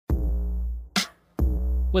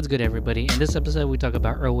What's good, everybody? In this episode, we talk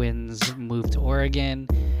about Erwin's move to Oregon,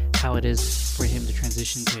 how it is for him to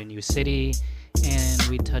transition to a new city, and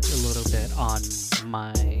we touch a little bit on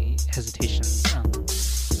my hesitations on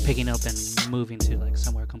picking up and moving to like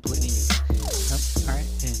somewhere completely new. So, all right,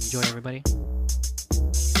 enjoy, everybody.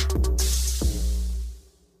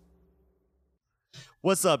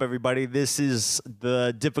 What's up, everybody? This is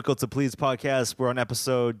the Difficult to Please podcast. We're on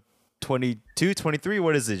episode 22, 23.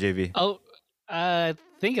 What is it, JV? Oh, I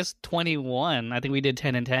think it's 21. I think we did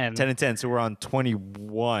 10 and 10. 10 and 10, so we're on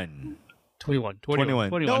 21. 21.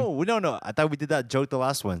 No. I thought we did that joke the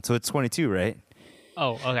last one, so it's 22, right?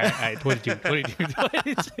 Oh, okay. All right, 22.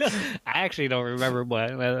 I actually don't remember,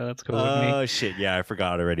 but that's cool with me. Oh, shit. Yeah, I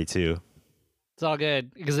forgot already, too. It's all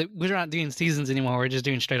good because we're not doing seasons anymore. We're just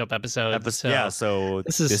doing straight up episodes. So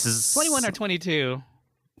this is 21 or 22.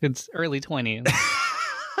 It's early 20s.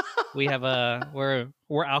 We have we're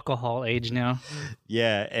alcohol age now.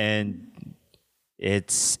 Yeah, and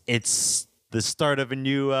it's the start of a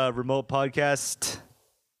new remote podcast.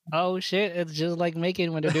 Oh shit! It's just like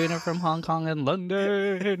making when they're doing it from Hong Kong and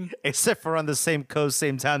London. Except for on the same coast,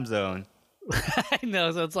 same time zone. I know,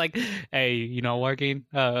 so it's like, hey, working?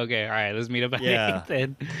 Oh, okay, all right, let's meet up at 8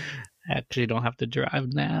 then. Actually, don't have to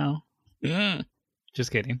drive now.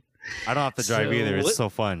 Just kidding. I don't have to drive either. It's so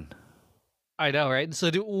fun. I know, right?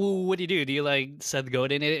 So, what do you do? Do you like Seth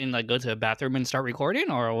Godin it and like go to a bathroom and start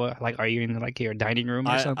recording, or what, like are you in like your dining room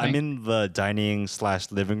or something? I'm in the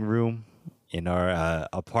dining/living room in our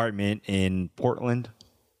apartment in Portland.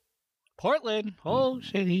 Portland? Oh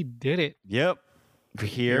shit, he did it. Yep,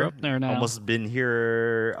 here. You're up there now. Almost been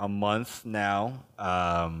here a month now.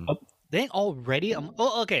 They already?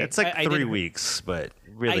 Oh, okay. It's like 3 weeks, but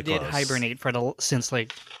really I close. did hibernate since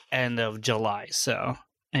like end of July, so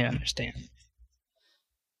I understand.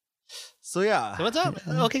 So yeah. So what's up?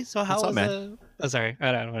 Okay, so how was man? Oh, sorry,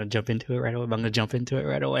 I don't want to jump into it right away. But I'm gonna jump into it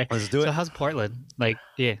right away. Let's do it. So how's Portland? Like,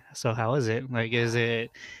 yeah. So how is it? Like, is it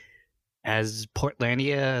as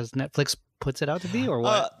Portlandia as Netflix puts it out to be, or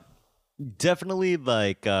what? Definitely,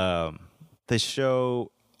 like the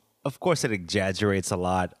show. Of course, it exaggerates a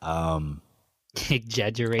lot.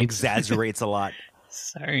 Exaggerates a lot.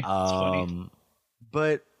 Sorry, it's funny.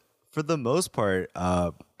 But for the most part,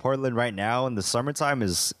 Portland right now in the summertime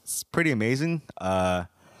is pretty amazing. Is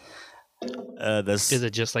it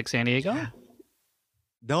just like San Diego?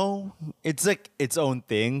 No, it's like its own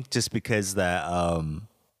thing. Just because the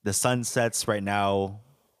sun sets right now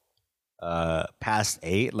past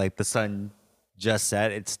 8, like the sun just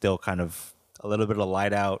set. It's still kind of a little bit of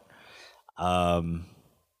light out.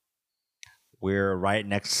 We're right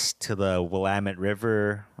next to the Willamette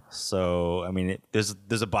River. So, I mean, there's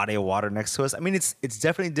a body of water next to us. I mean, it's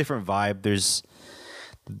definitely a different vibe.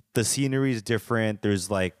 The scenery is different.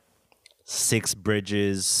 There's like 6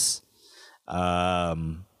 bridges. Yeah,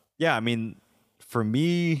 I mean, for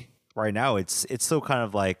me right now, it's still kind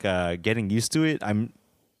of like getting used to it. I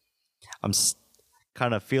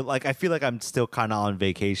feel like I'm still kind of on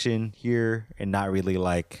vacation here and not really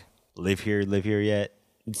like live here yet.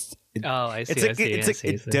 I see.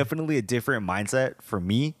 It's definitely a different mindset for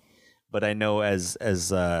me, but I know as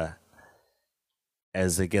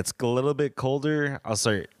it gets a little bit colder, I'll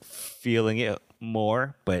start feeling it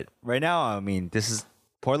more. But right now, I mean,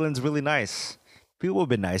 Portland's really nice. People have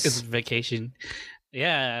been nice. It's vacation.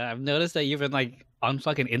 Yeah, I've noticed that you've been like on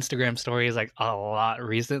fucking Instagram stories like a lot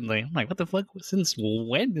recently. I'm like, what the fuck? Since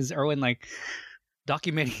when is Erwin like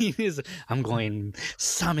documenting his? I'm going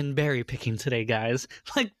salmon berry picking today, guys.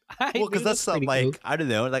 Like, because that's not like cool. I don't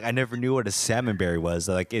know. Like, I never knew what a salmon berry was.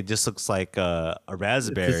 Like, it just looks like a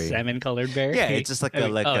raspberry, it's a salmon colored berry. Yeah, it's just like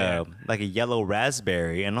a yellow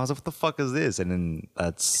raspberry. And I was like, what the fuck is this? And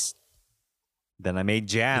then I made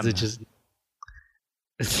jam. Is it just?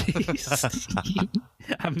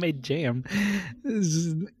 I made jam.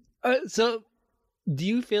 So, do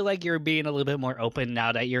you feel like you're being a little bit more open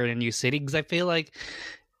now that you're in a new city? Because I feel like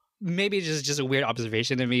maybe it's just a weird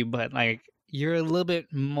observation to me, but like you're a little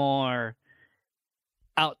bit more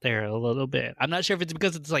out there a little bit. I'm not sure if it's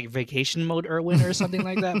because it's like vacation mode Erwin or something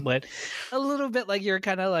like that, but a little bit like you're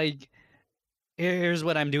kind of like, here's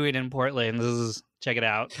what I'm doing in Portland. Check it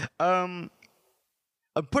out.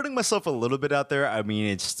 I'm putting myself a little bit out there. I mean,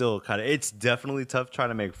 it's definitely tough trying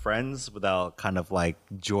to make friends without kind of like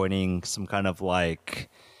joining some kind of like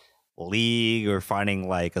league or finding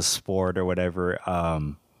like a sport or whatever.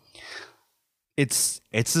 It's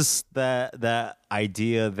just that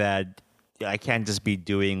idea that I can't just be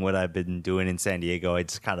doing what I've been doing in San Diego. I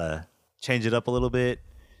just kind of change it up a little bit.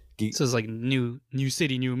 So it's like new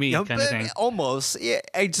city, new me kind of thing. Almost. Yeah.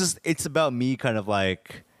 It's about me kind of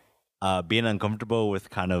like being uncomfortable with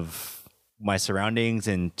kind of my surroundings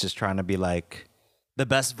and just trying to be like the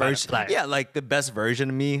best version. Yeah, like the best version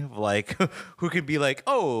of me, like who could be like,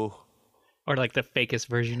 oh. Or like the fakest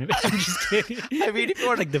version of it. I'm just kidding. I mean, if you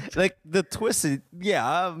want like the twisted,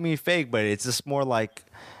 yeah, I mean fake, but it's just more like,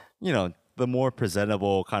 you know, the more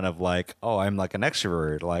presentable kind of like, oh, I'm like an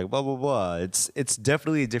extrovert, like blah blah blah. It's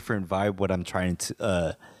definitely a different vibe. What I've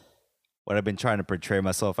been trying to portray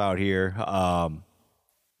myself out here,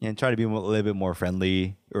 and try to be a little bit more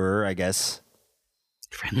friendly, or I guess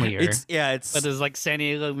Friendlier. It's. But does like San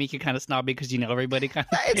Diego make you kind of snobby because you know everybody kind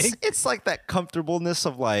of? It's like that comfortableness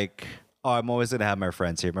of like, oh, I'm always gonna have my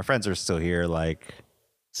friends here. My friends are still here, like.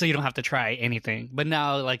 So you don't have to try anything. But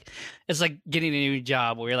now, like, it's like getting a new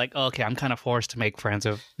job where you're like, oh, okay, I'm kind of forced to make friends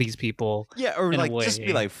with these people. Yeah, or like just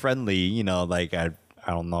be like friendly, you know, like I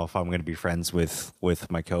don't know if I'm going to be friends with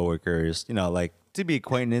my coworkers, you know, like to be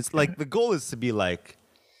acquaintance. Like the goal is to be like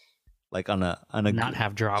on a not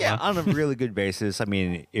have drama. Yeah, on a really good basis. I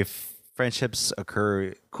mean, if friendships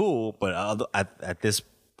occur, cool, but at this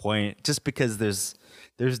point, just because there's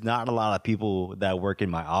not a lot of people that work in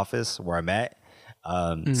my office where I'm at.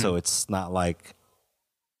 So it's not like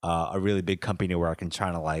a really big company where I can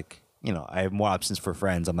try to like, you know, I have more options for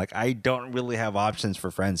friends. I'm like, I don't really have options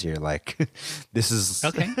for friends here. Like, this is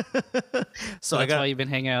okay. So that's why you've been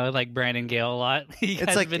hanging out with like Brandon Gale a lot. You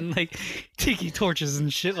guys have been like tiki torches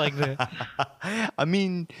and shit like that. I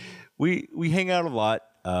mean, we hang out a lot,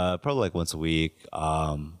 probably like once a week.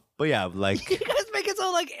 But yeah, like you guys make it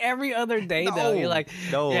sound like every other day though. You're like,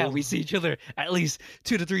 yeah, we see each other at least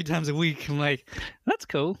 2 to 3 times a week. I'm like, that's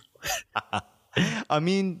cool. I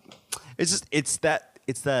mean, it's that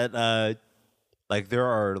like there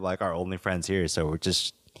are like our only friends here, so we're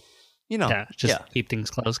just, you know, keep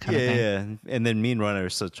things close kind of thing. Yeah. And then me and Runner are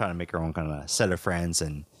still trying to make our own kind of set of friends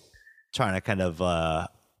and trying to kind of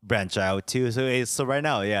branch out too. So right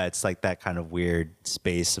now, yeah, it's like that kind of weird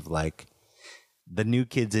space of like the new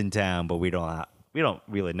kids in town, but we don't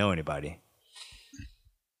really know anybody.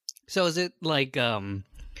 So is it like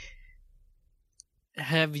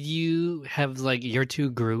have like your two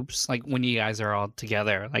groups, like when you guys are all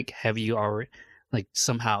together, like have you already like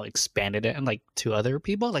somehow expanded it and like to other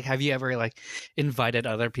people? Like have you ever like invited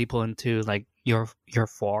other people into like your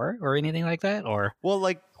four or anything like that? Or well,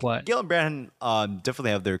 like what? Gail and Brandon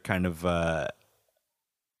definitely have their kind of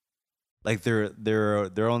like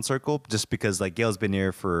their own circle, just because like Gail's been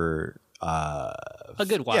here for a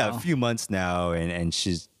good while. Yeah, a few months now, and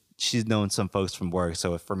she's known some folks from work.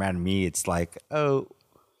 So for Matt and me, it's like, oh,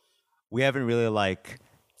 we haven't really like,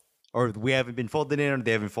 or we haven't been folded in, or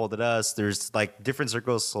they haven't folded us. There's like different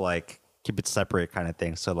circles, so like keep it separate kind of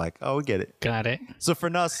thing. So like, oh, we get it. Got it. So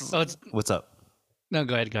for us, what's up? No,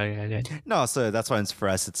 go ahead. No, so that's why it's for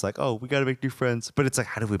us. It's like, oh, we got to make new friends. But it's like,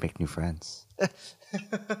 how do we make new friends?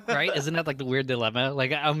 Right? Isn't that like the weird dilemma?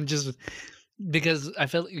 Like I'm just, because I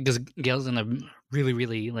feel because Gail's in a really,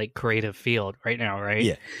 really like creative field right now, right?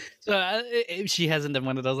 Yeah. So she hasn't done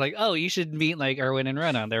one of those like, oh, you should meet like Erwin and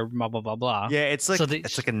Rena. They're blah blah blah blah. Yeah, it's like dude,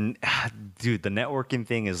 the networking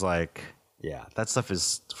thing is like, yeah, that stuff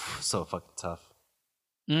is so fucking tough.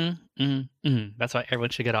 That's why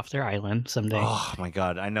everyone should get off their island someday. Oh my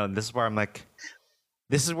god, I know. This is where I'm like,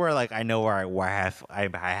 I know where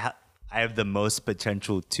I have the most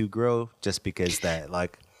potential to grow, just because that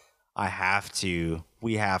like we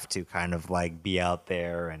have to kind of like be out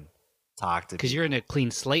there and talk to, because you're in a clean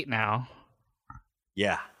slate now.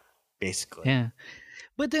 Yeah, basically. Yeah.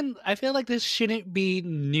 But then I feel like this shouldn't be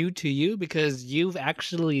new to you, because you've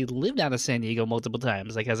actually lived out of San Diego multiple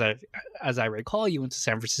times. Like as I recall, you went to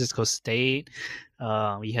San Francisco State.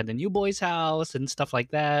 You had the New Boys House and stuff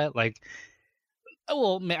like that. Like,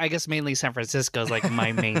 well, I guess mainly San Francisco is like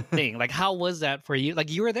my main thing. Like, how was that for you?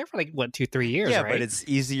 Like, you were there for like what 2-3 years, yeah, right? But it's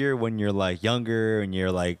easier when you're like younger and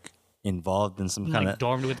you're like involved in some kind of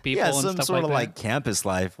dormed with people. Yeah, and some stuff sort like of that. like campus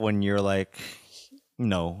life when you're like, you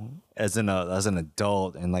know, as an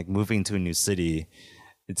adult and like moving to a new city,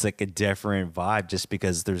 it's like a different vibe, just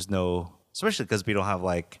because there's no, especially because we don't have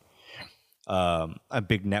like a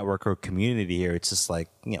big network or community here. It's just like,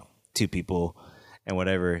 you know, 2 people and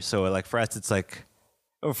whatever. So like for us, it's like,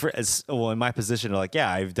 in my position, like,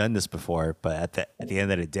 yeah, I've done this before, but at the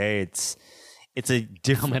end of the day, it's a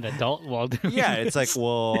different. I'm an adult while doing Yeah, it's this. like,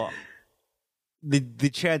 well, the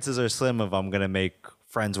chances are slim of I'm gonna make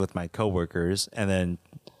friends with my coworkers, and then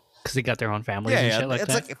because they got their own families and shit like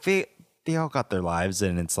it's that. like they all got their lives,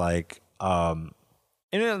 and it's like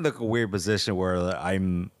in like a weird position where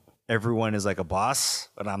everyone is like a boss,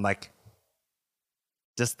 and I'm like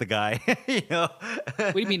just the guy, you know.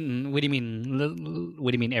 What do you mean? What do you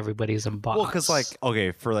mean everybody's a boss? Well, because like,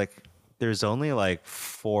 okay, for like there's only like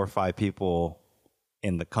 4 or 5 people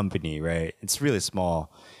in the company, right? It's really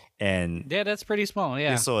small. And Yeah, that's pretty small.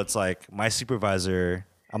 Yeah. so it's like my supervisor,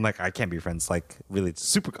 I'm like, I can't be friends. Like really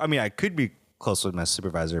super. I mean, I could be close with my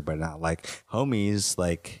supervisor, but not like homies.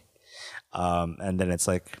 Like, and then it's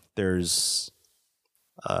like, there's,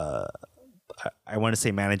 I want to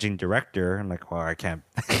say managing director. I'm like, well, I can't.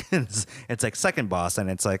 It's like second boss, and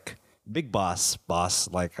it's like big boss.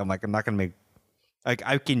 Like, I'm like, I'm not gonna make. Like,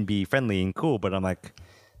 I can be friendly and cool, but I'm like,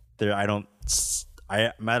 there. I'm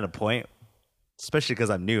at a point, especially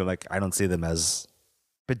because I'm new. Like, I don't see them as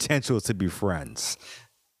potential to be friends.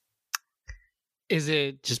 Is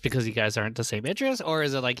it just because you guys aren't the same interest, or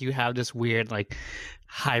is it like you have this weird like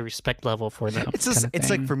high respect level for them? It's just, kind of it's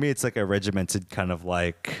thing? like, for me, it's like a regimented kind of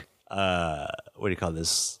like, what do you call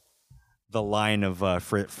this? The line of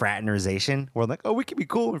fraternization, where I'm like, oh, we can be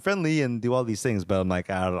cool and friendly and do all these things, but I'm like,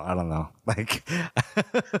 I don't know. Like,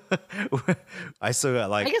 I still got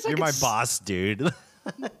like, I guess I you're could my boss, dude.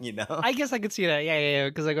 You know? I guess I could see that. Yeah.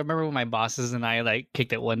 Because like I remember when my bosses and I like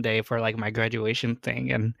kicked it one day for like my graduation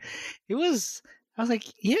thing, and it was. I was like,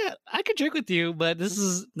 yeah, I could drink with you, but this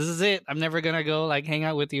is it. I'm never gonna go like hang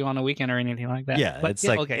out with you on a weekend or anything like that. Yeah, but, it's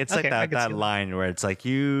like, okay, it's okay, like I could that see line where it's like,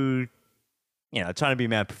 you know, trying to be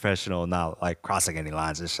mad professional, not like crossing any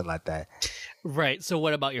lines and shit like that. Right. So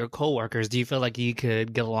what about your coworkers? Do you feel like you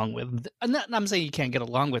could get along with? I'm saying you can't get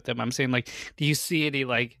along with them. I'm saying like, do you see any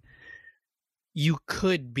like you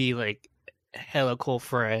could be like hella cool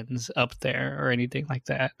friends up there or anything like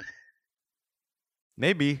that?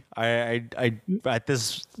 Maybe I at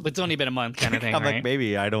this, But it's only been a month, kind of thing, I'm right? like,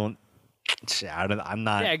 maybe I don't. I'm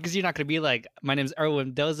not. Yeah, because you're not gonna be like, my name's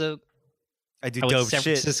Erwin Doza. I do I went to dope San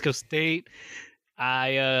shit. Francisco State.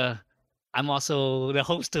 I'm also the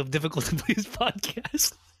host of Difficult to Please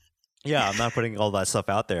podcast. Yeah, I'm not putting all that stuff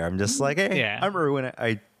out there. I'm just like, hey, Yeah. I'm Erwin.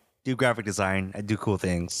 I do graphic design. I do cool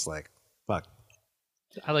things. Like, fuck.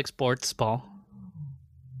 I like sports ball.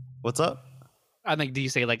 What's up? I'm like, do you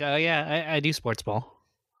say like, oh yeah, I do sports ball?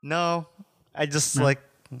 No, I just No. like,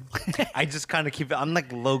 I just kind of keep it. I'm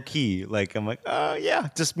like low key. Like, I'm like, oh yeah,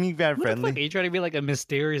 just me, bad What the fuck? Are friendly. you trying to be like a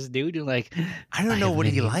mysterious dude? You're like, I don't know have what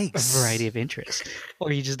he many- likes. A variety of interests,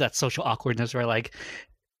 or you just that social awkwardness where like,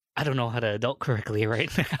 I don't know how to adult correctly right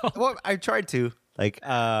now. Well, I tried to. Like,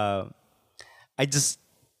 I just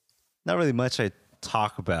not really much I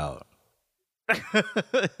talk about.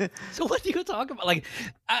 So what do you talk about? Like,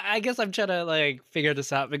 I guess I'm trying to like figure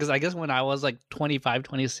this out because I guess when I was like 25,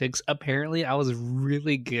 26, apparently I was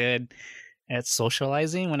really good at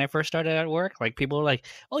socializing when I first started at work. Like people were like,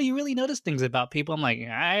 "Oh, you really notice things about people." I'm like,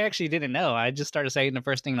 I actually didn't know. I just started saying the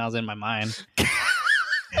first thing that was in my mind.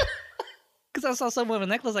 Because I saw someone with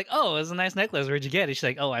a necklace, like, "Oh, it's a nice necklace. Where'd you get it?" She's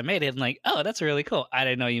like, "Oh, I made it." I'm like, "Oh, that's really cool. I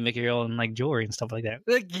didn't know you make your own like jewelry and stuff like that."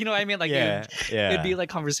 Like, you know what I mean? Like, Yeah, it'd be like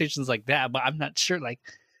conversations like that. But I'm not sure. Like,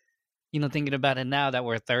 you know, thinking about it now that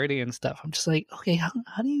we're 30 and stuff, I'm just like, okay, how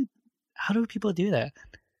do people do that?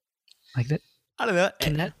 Like that? I don't know.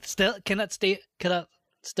 Can that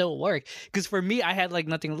still work? Because for me, I had like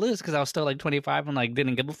nothing to lose because I was still like 25 and like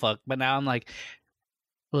didn't give a fuck. But now I'm like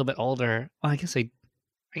a little bit older. Well, I guess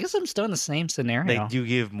I'm still in the same scenario. Like, do you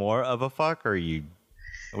give more of a fuck, or you?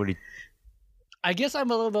 What do you? I guess I'm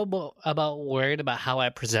a little bit about worried about how I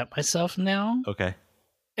present myself now. Okay.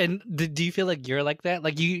 And do you feel like you're like that?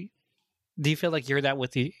 Like do you feel like you're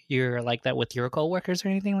like that with your coworkers or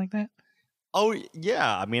anything like that? Oh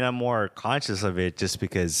yeah, I mean, I'm more conscious of it just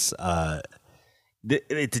because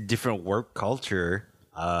it's a different work culture.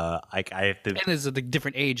 Like, I have to. And it's a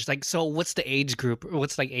different age. Like, so what's the age group?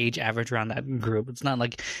 What's like age average around that group? It's not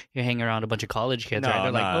like you're hanging around a bunch of college kids, right?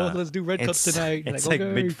 They're like, oh, let's do red cups tonight. It's like like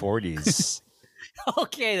okay. mid 40s.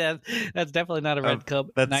 Okay, that's definitely not a red cup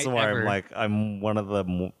That's night why ever. I'm like, I'm one of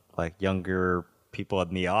the like younger people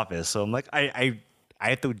in the office, so I'm like, I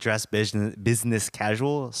have to dress business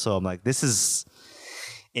casual. So I'm like, this is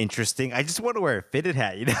interesting. I just want to wear a fitted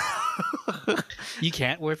hat, you know. You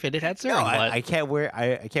can't wear fitted hats, or No, what? I can't wear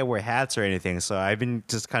I can't wear hats or anything. So I've been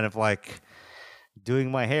just kind of like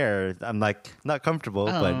doing my hair. I'm like not comfortable,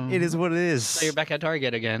 but it is what it is. So you're back at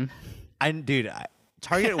Target again.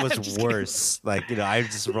 Target was Just worse. Like, you know, I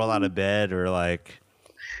just roll out of bed or like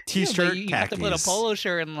Yeah, t-shirt, but you have to put a khakis. polo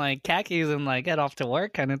shirt and like khakis and like head off to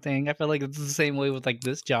work kind of thing. I feel like it's the same way with like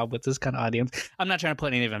this job with this kind of audience. I'm not trying to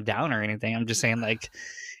put any of them down or anything. I'm just saying like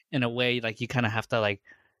in a way like you kind of have to like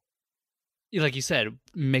you said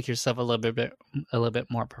make yourself a little bit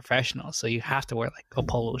more professional. So you have to wear like a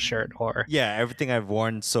polo shirt or Yeah, everything I've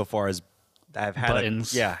worn so far is I've had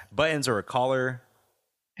Buttons. buttons or a collar.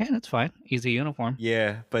 Yeah, that's fine. Easy uniform.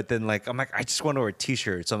 Yeah, but then like I'm like I just want to wear a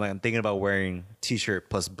t-shirt, so I'm thinking about wearing t-shirt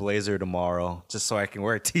plus blazer tomorrow, just so I can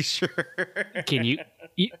wear a t-shirt. Can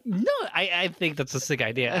no, I think that's a sick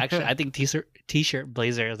idea. Actually, I think t-shirt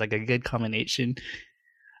blazer is like a good combination.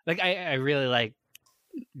 Like I really like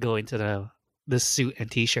going to the suit and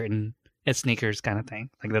t-shirt and sneakers kind of thing.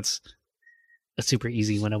 Like that's a super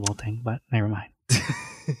easy winnable thing, but never mind.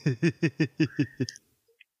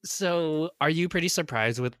 So, are you pretty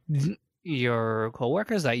surprised with your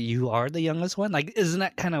coworkers that you are the youngest one? Like, isn't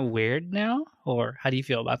that kind of weird now? Or how do you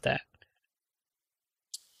feel about that?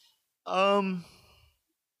 um,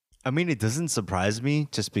 I mean, it doesn't surprise me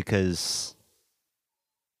just because,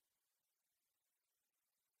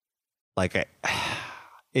 like,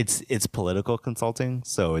 it's political consulting,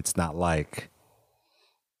 so it's not like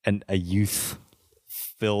a youth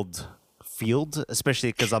filled field, especially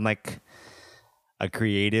because I'm like a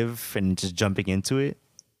creative and just jumping into it.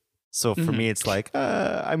 So for me, it's like,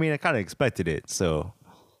 I mean, I kind of expected it. So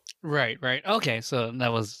Right, right. Okay, so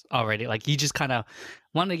that was already like you just kind of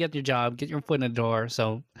wanted to get your job, get your foot in the door.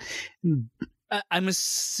 So I'm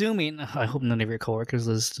assuming, I hope none of your coworkers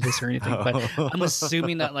listen to this or anything, but I'm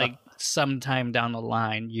assuming that like sometime down the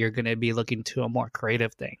line, you're going to be looking to a more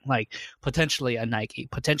creative thing, like potentially a Nike,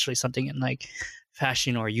 potentially something in like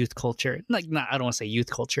fashion or youth culture. Like, not, I don't want to say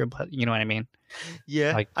youth culture, but you know what I mean?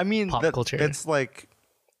 yeah, Like I mean, pop culture. that's like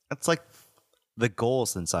the goal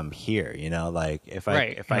since I'm here, like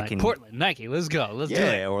Right. if I Like, can Portland, Nike, let's go. Let's do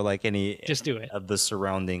it. or like any Just do it. of the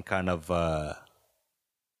surrounding kind of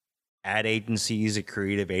ad agencies or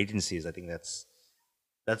creative agencies, I think that's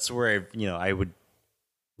where I would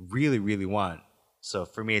really really want. So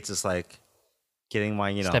for me, it's just like getting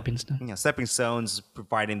my Stepping stone. stepping stones,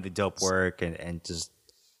 providing the dope work, and just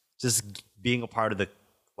being a part of the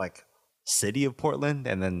like city of Portland,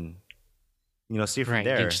 and then see from Right.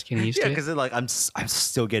 there. You're just getting used Yeah, to it. because like I'm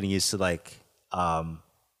still getting used to like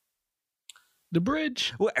The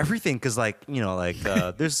bridge. well everything, because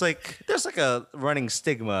there's like a running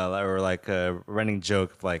stigma or like a running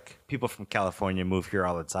joke of, like people from California move here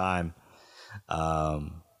all the time.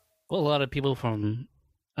 Well, a lot of people from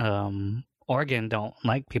Oregon don't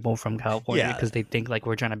like people from California Yeah, because they think like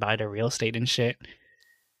we're trying to buy their real estate and shit.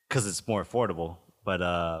 because it's more affordable. But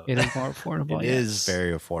It is more affordable. it is yes.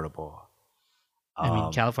 very affordable. I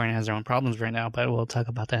mean, California has their own problems right now, but we'll talk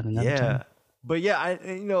about that another time. But yeah, I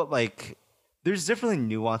like there's definitely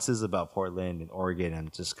nuances about Portland and Oregon. I'm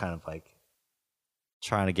just kind of like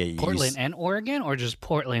trying to get Portland used. and Oregon, or just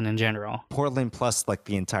Portland in general? Portland plus like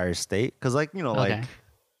the entire state, because like like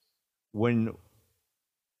Okay.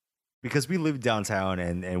 because we live downtown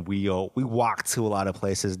and we walk to a lot of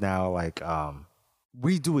places now. Like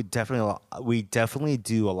we definitely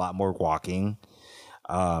do a lot more walking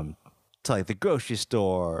to like the grocery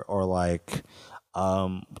store, or like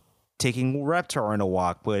taking Reptar on a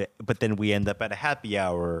walk, but then we end up at a happy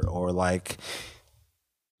hour, or like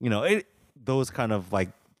those kind of like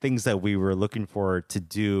things that we were looking forward to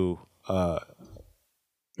do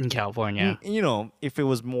In California. if it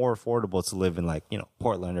was more affordable to live in like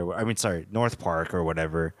Portland, or North Park or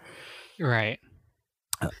whatever. Right.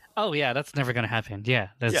 Oh, yeah, that's never going to happen. Yeah,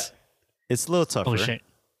 that's It's a little tougher. bullshit.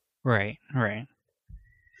 Right, right.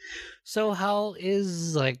 So how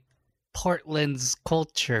is like Portland's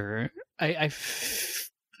culture? Because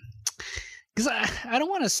I don't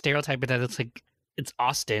want to stereotype it that it's like it's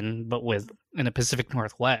Austin, but with in the Pacific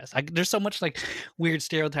Northwest. Like there's so much like weird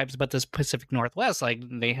stereotypes about this Pacific Northwest. Like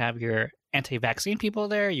they have your anti-vaccine people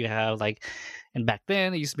there. You have like, and back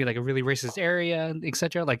then it used to be like a really racist area,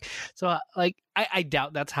 etc. Like so, like I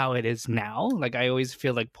doubt that's how it is now. Like I always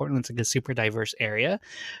feel like Portland's like a super diverse area.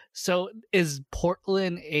 So is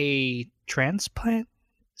Portland a transplant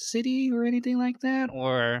city or anything like that,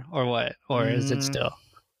 or what, or is it still?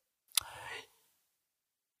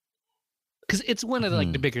 Because it's one of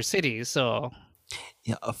like the bigger cities, so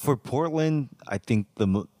Yeah, for Portland, I think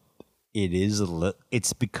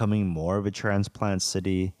it's becoming more of a transplant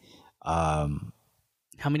city. how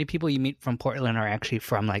many people you meet from Portland are actually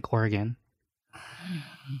from like Oregon?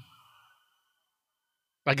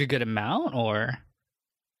 Like a good amount, or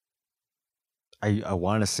I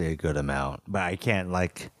want to say a good amount, but I can't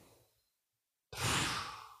like.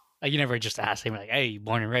 like you never just ask him like, "Hey, you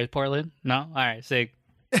born and raised Portland?" No, all right, sick.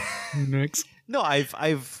 Next. No,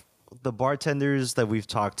 I've the bartenders that we've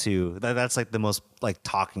talked to. That's like the most like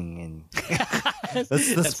talking, and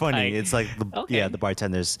that's funny. tight. It's like Okay. the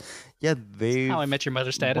bartenders. Yeah, they. How I Met Your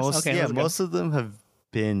Mother status. Okay, let's go. most of them have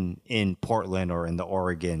been in Portland or in the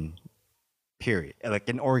Oregon period, like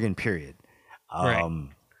in Oregon period. Right.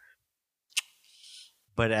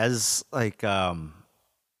 But as like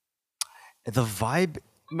The vibe.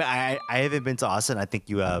 I haven't been to Austin. I think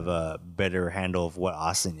you have a better handle of what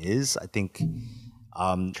Austin is. I think.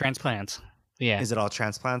 Transplants. Yeah. Is it all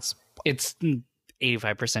transplants? It's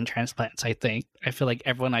 85% transplants, I think. I feel like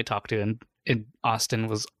everyone I talked to in Austin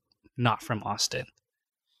was not from Austin.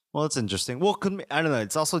 Well, it's interesting. Well, I don't know.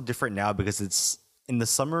 It's also different now because it's in the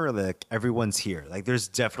summer. Like everyone's here. Like there's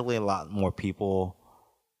definitely a lot more people.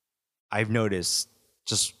 I've noticed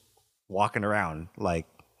just walking around like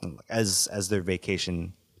as their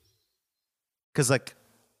vacation. Because like,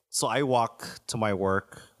 so I walk to my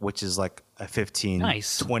work, which is like a 15,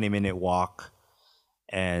 Nice. 20-minute walk,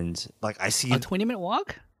 and like I see A 20-minute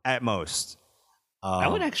walk? at most. I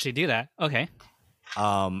would actually do that. Okay.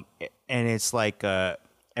 And it's like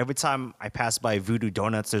every time I pass by Voodoo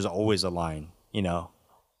Donuts, there's always a line, you know.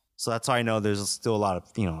 So that's how I know there's still a lot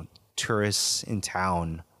of tourists in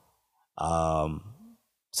town.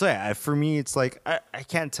 So yeah, for me, it's like I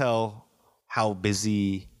can't tell how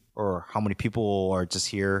busy or how many people are just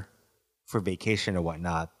here for vacation or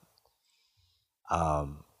whatnot.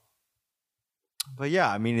 But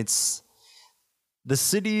yeah, I mean, the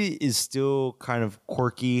city is still kind of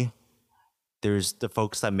quirky. There's the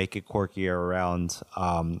folks that make it quirky around.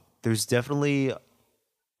 There's definitely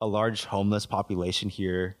a large homeless population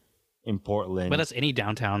here in Portland. But that's any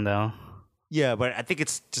downtown, though. Yeah, but I think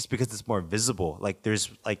it's just because it's more visible. Like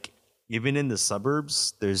there's like even in the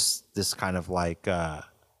suburbs, there's this kind of like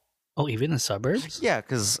Oh, even the suburbs? yeah,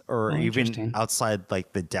 because or even interesting. outside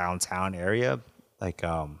like the downtown area, like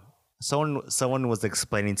someone was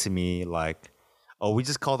explaining to me like, oh, we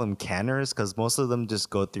just call them canners because most of them just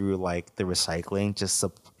go through like the recycling just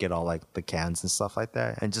to get all like the cans and stuff like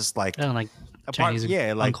that, and just like Oh, like apart, Chinese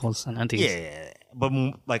yeah, like uncles and aunties. yeah, but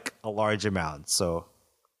like a large amount. So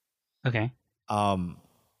Okay.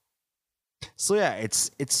 so yeah,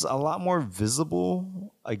 it's a lot more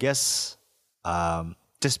visible, I guess.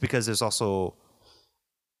 Just because there's also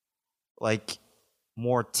like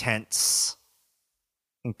more tents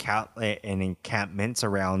and encampments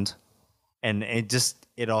around, and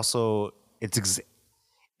it also it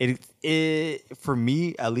for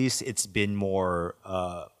me at least it's been more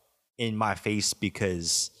in my face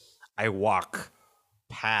because I walk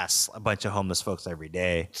past a bunch of homeless folks every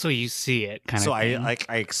day. So you see it kind So of thing.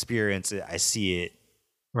 I experience it. I see it.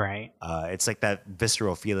 Right. It's like that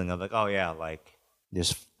visceral feeling of like, oh yeah, like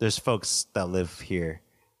there's folks that live here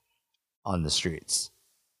on the streets.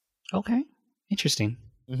 Okay. Interesting.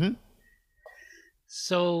 Mm-hmm.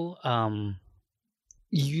 So,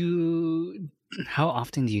 you, how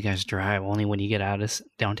often do you guys drive? Only when you get out of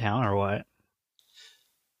downtown, or what?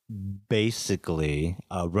 Basically,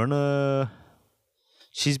 Rona,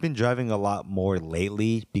 she's been driving a lot more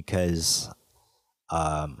lately because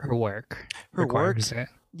Her work. her work. requires it.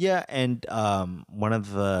 Yeah, and one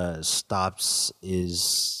of the stops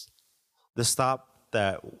is the stop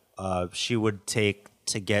that she would take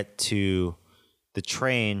to get to the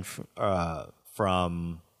train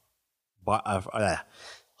from. Hold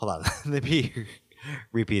on, let me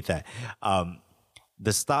repeat that.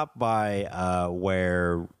 The stop by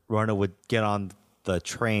where Rona would get on the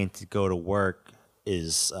train to go to work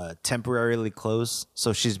is temporarily closed,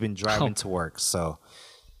 so she's been driving to work. So.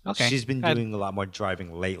 Okay. She's been doing a lot more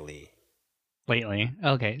driving lately. Lately.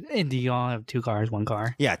 Okay. And do y'all have 2 cars, 1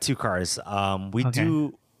 car? Yeah, 2 cars. We Okay.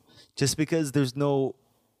 do just because there's no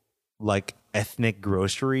like ethnic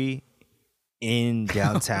grocery in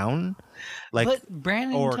downtown. Like But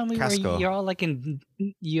Brandon, or you told me Costco. where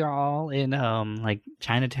you're all in like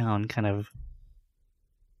Chinatown kind of.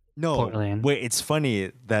 no, Portland. wait, it's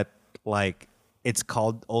funny that like it's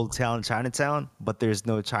called Old Town Chinatown, but there's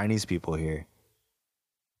no Chinese people here.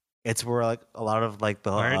 It's where like a lot of like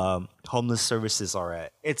the Word? homeless services are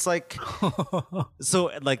at. It's like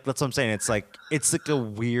so like that's what I'm saying. It's like a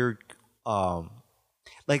weird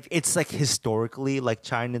like it's like historically like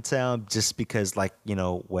Chinatown just because like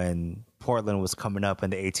when Portland was coming up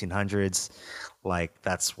in the 1800s, like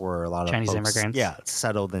that's where a lot of Chinese folks, immigrants? yeah,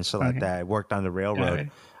 settled and shit like Okay. that. Worked on the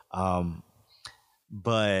railroad.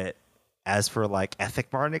 But as for like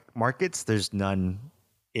ethnic markets, there's none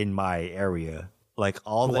in my area. Like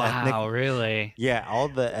all the ethnic, Wow, really? yeah, all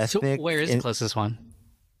the So ethnic. where is the closest one?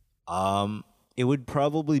 It would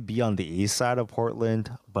probably be on the east side of Portland,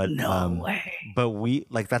 but No way. but we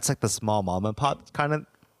like that's like the small mom and pop kind of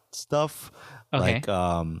stuff. Okay.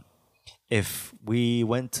 Like if we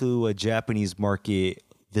went to a Japanese market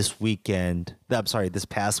this past weekend,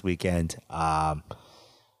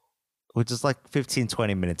 which is like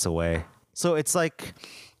 15-20 minutes away. So it's like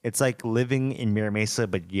living in Mira Mesa,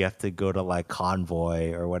 but you have to go to like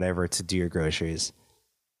Convoy or whatever to do your groceries.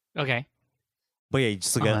 Okay. But yeah, you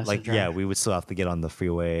just look Oh, at that's a like yeah, drive. we would still have to get on the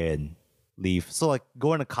freeway and leave. So like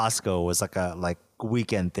going to Costco was like a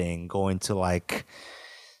weekend thing. Going to like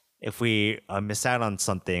if we miss out on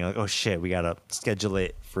something, like oh shit, we gotta schedule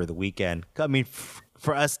it for the weekend. I mean,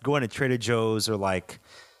 for us going to Trader Joe's or like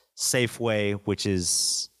Safeway, which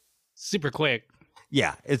is Super quick.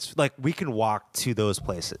 yeah, it's like we can walk to those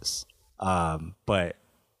places, but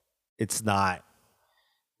it's not.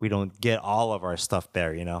 We don't get all of our stuff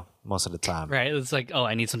there, most of the time. Right? It's like, oh,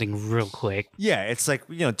 I need something real quick. Yeah, it's like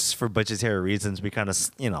just for budgetary reasons, we kind of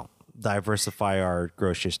diversify our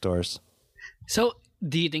grocery stores. So,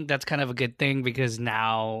 do you think that's kind of a good thing because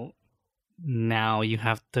now you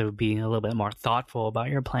have to be a little bit more thoughtful about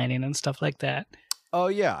your planning and stuff like that? Oh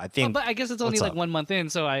yeah, I Well, think. but I guess it's only What's like up? 1 month in,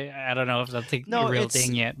 so I don't know if that's a No, real it's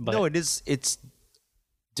thing yet. But no, it is. It's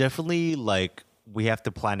definitely like we have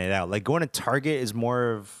to plan it out. Like going to Target is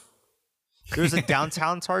more of. There's a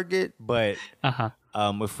downtown Target, but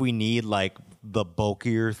if we need like the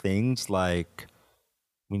bulkier things, like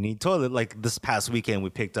we need toilet. Like this past weekend, we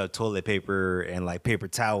picked up toilet paper and like paper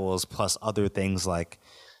towels plus other things. Like,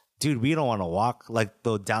 dude, we don't want to walk. Like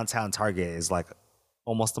the downtown Target is like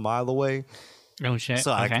almost a mile away. oh shit.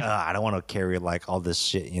 So Okay. I don't want to carry like all this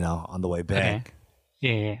shit, on the way Okay. back.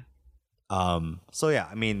 Yeah. So yeah,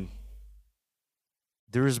 I mean,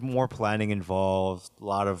 there's more planning involved. A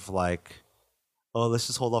lot of like, oh, let's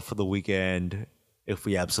just hold off for the weekend if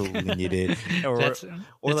we absolutely need it. That's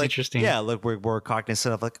like, interesting. yeah, like we're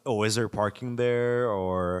cognizant of like, oh, is there parking there,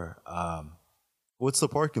 or what's the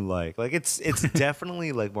parking like? Like it's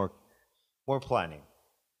definitely like more planning.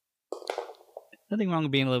 Nothing wrong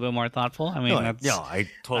with being a little bit more thoughtful. I mean, I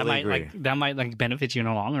totally agree. That might like benefit you in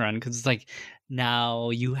the long run because it's like now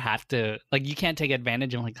you have to like you can't take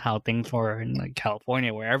advantage of like how things were in like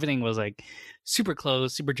California where everything was like super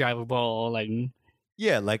close, super drivable. Like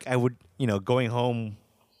Yeah, like I would, going home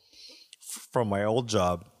from my old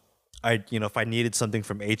job, if I needed something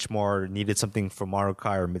from H Mart or needed something from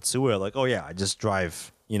Marukai or Mitsuya, like, oh yeah, I just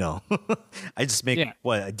drive, I just make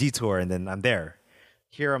a detour and then I'm there.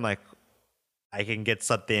 Here I'm like, I can get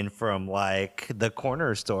something from like the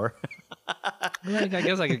corner store. like, I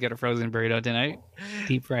guess I could get a frozen burrito tonight,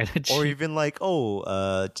 deep fried. Or even like,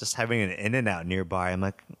 just having an In-N-Out nearby. I'm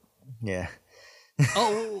like, yeah.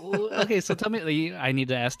 Oh, okay. So tell me, I need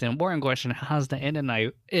to ask the important question: how's the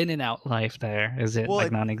In-N-Out life there? Is it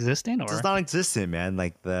like non-existent or? It's non-existent, man.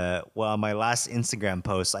 Like on my last Instagram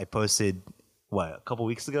post, I posted a couple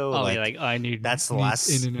weeks ago. Oh, like, yeah, like I need. That's the last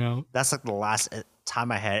In-N-Out. That's like the last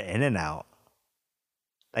time I had In-N-Out.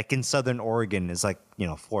 Like in Southern Oregon, is like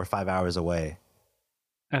 4 or 5 hours away.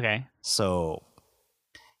 Okay. So,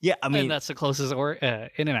 yeah, I mean and that's the closest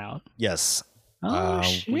In-N-Out. yes. Oh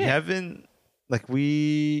shit! We haven't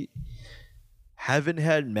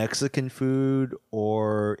had Mexican food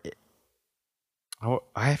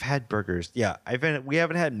I've had burgers. Yeah, we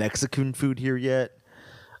haven't had Mexican food here yet.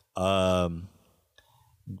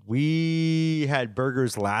 We had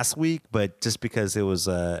burgers last week, but just because it was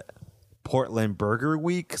a Portland Burger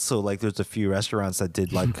Week, so like there's a few restaurants that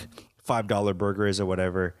did like $5 burgers or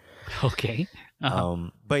whatever. Okay.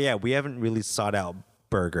 But yeah, we haven't really sought out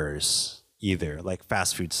burgers either, like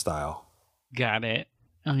fast food style. Got it.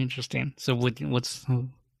 Oh, interesting. So what's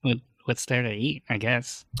there to eat? I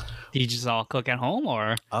guess. Do you just all cook at home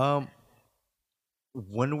or?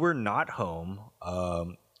 When we're not home,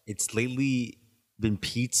 it's lately been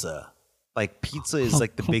pizza. Like pizza is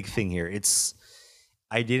like the big thing here.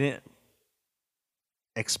 I didn't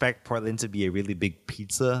expect Portland to be a really big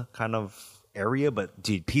pizza kind of area, but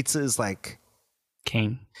dude, pizza is like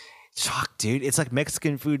King. shock, dude. It's like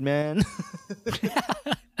Mexican food, man.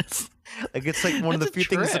 Like it's like one of the few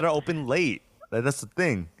things that are open late. That's the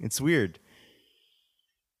thing. It's weird.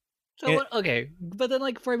 So okay, but then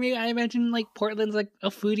like for me, I imagine like Portland's like a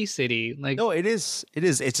foodie city. Like No, it is. It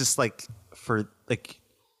is. It's just like for like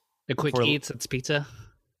the quick eats, it's pizza.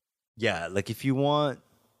 yeah, like if you want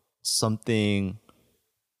something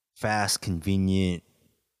fast, convenient,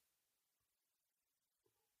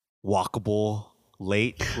 walkable,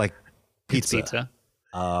 late, like pizza. It's pizza.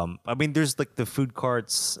 I mean, there's like the food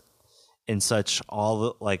carts and such,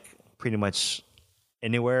 all like pretty much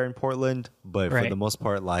anywhere in Portland, but for the most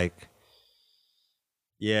part, like,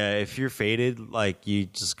 yeah, if you're faded, like you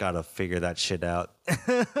just gotta figure that shit out.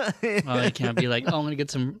 Well, you can't be like, oh, I'm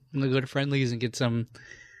gonna go to Friendly's and get some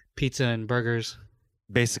pizza and burgers.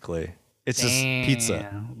 Basically, it's just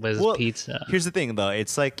pizza. But it's pizza. Here's the thing, though.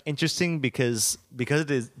 It's like interesting because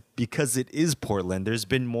it is Portland. There's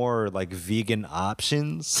been more like vegan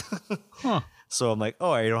options. Huh. So I'm like,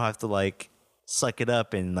 oh, I don't have to like suck it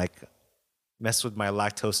up and like mess with my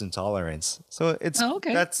lactose intolerance. So it's Oh,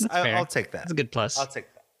 okay. That's fair. I'll take that. That's a good plus. I'll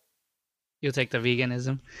take that. You'll take the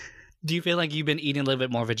veganism. Do you feel like you've been eating a little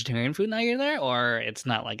bit more vegetarian food now you're there, or it's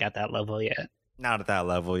not like at that level yet? Not at that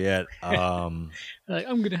level yet. Like, I'm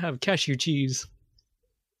gonna have cashew cheese.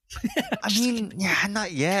 I mean, yeah,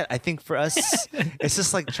 not yet. I think for us, it's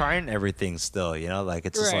just like trying everything still, you know? Like,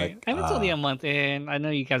 it's just like. I mean, it's only a month in. I know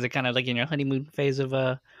you guys are kind of like in your honeymoon phase of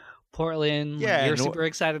Portland. Yeah, You're super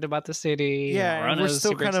excited about the city. Yeah, and we're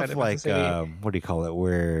still kind of like, what do you call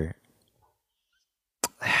it?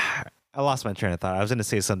 I lost my train of thought. I was going to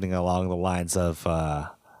say something along the lines of,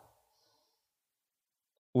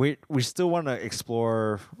 we still want to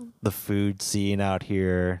explore the food scene out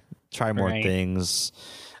here, try more things.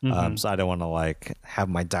 So I don't want to like have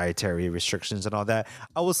my dietary restrictions and all that.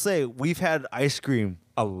 I will say we've had ice cream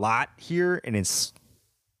a lot here, and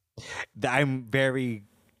I'm very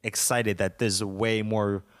excited that there's way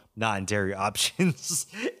more non-dairy options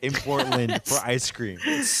in Portland for ice cream.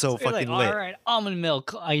 It's so fucking lit. All right, almond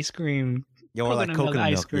milk ice cream. Yeah, or like coconut milk.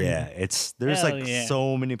 Ice cream. Yeah, there's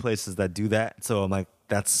so many places that do that. So I'm like,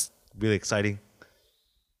 that's really exciting.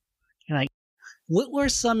 Like, what were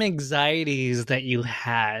some anxieties that you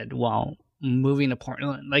had while moving to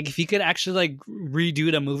Portland? Like, if you could actually like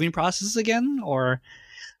redo the moving process again, or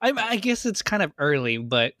I guess it's kind of early,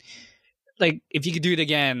 but like if you could do it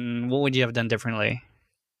again, what would you have done differently?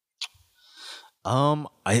 I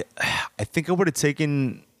think I would have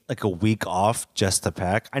taken like a week off just to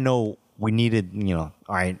pack. I know we needed,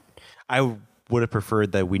 I would have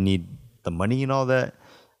preferred that we need the money and all that.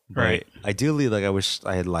 But right. Ideally, like I wish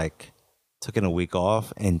I had like taken a week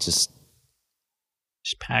off and just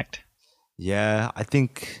packed. Yeah, I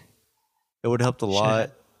think it would have helped a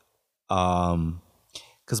lot.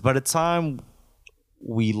 Because by the time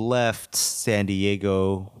we left San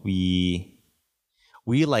Diego, we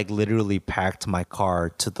like literally packed my car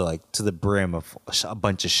to the brim of a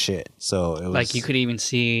bunch of shit. So it was like you could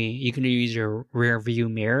use your rear view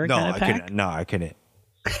mirror. No, I couldn't. No, I couldn't.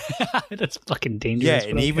 That's fucking dangerous. Yeah,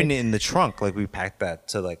 and even in the trunk, like we packed that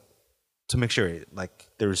to make sure like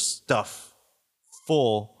there was stuff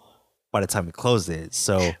full by the time we closed it.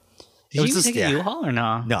 So did you take a U-Haul or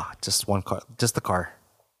no? No, just one car, just the car.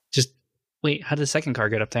 Just wait. How did the second car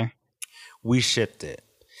get up there? We shipped it.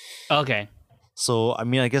 Okay. So I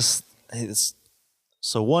mean, I guess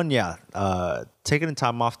taking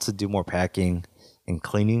time off to do more packing and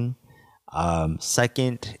cleaning.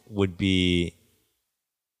 Second would be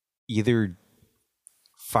either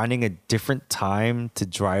finding a different time to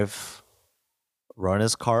drive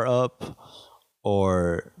Rona's car up,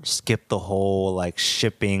 or skip the whole like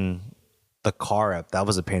shipping the car up. That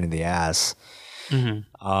was a pain in the ass.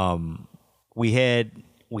 Mm-hmm. We had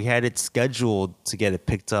it scheduled to get it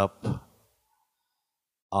picked up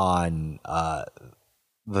on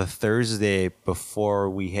the Thursday before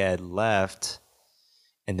we had left,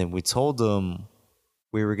 and then we told them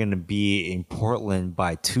we were going to be in Portland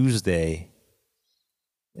by Tuesday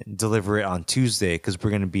and deliver it on Tuesday, because we're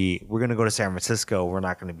going to go to San Francisco. We're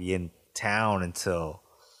not going to be in town until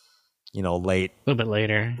late, a little bit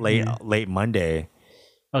later, late Monday.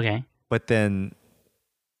 Okay. But then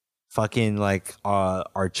fucking like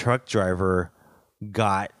our truck driver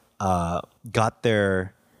got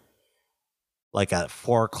there like at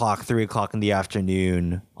 4:00, 3:00 in the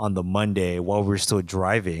afternoon on the Monday while we were still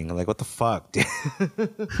driving. I'm like, what the fuck, dude?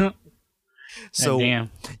 So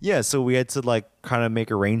damn. Yeah, so we had to like kind of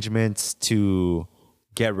make arrangements to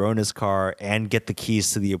get Rona's car and get the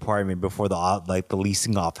keys to the apartment before the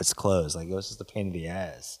leasing office closed. Like, it was just a pain in the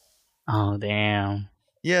ass. Oh damn.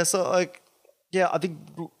 Yeah, so like, yeah, I think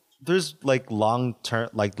there's like long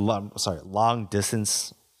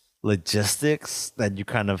distance logistics that you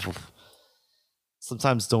kind of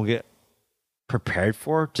sometimes don't get prepared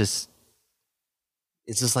for. It's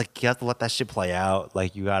just like you have to let that shit play out.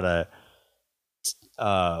 Like, you gotta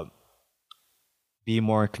be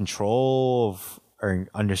more in control of, or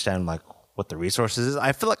understand like what the resources is.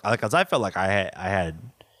 I feel like I felt like I had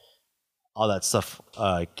all that stuff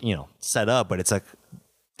set up, but it's like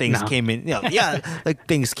things came in, like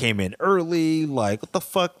things came in early. Like, what the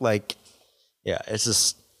fuck? Like, yeah,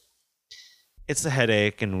 it's a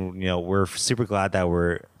headache, and we're super glad that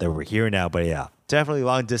we're here now. But yeah, definitely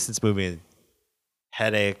long distance moving,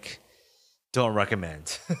 headache. Don't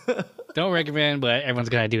recommend. Don't recommend, but everyone's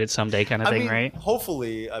gonna do it someday, kind of thing, right?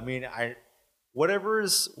 Hopefully. I mean,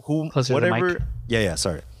 Closer to the mic. Yeah.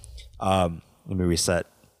 Sorry. Let me reset.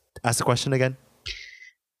 Ask the question again.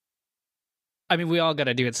 I mean, we all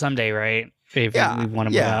gotta do it someday, right? If we want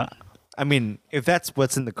to move out. I mean, if that's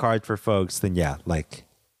what's in the card for folks, then yeah, like,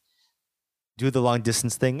 do the long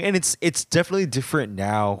distance thing, and it's definitely different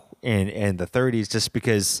now in the 30s, just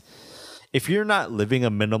because if you're not living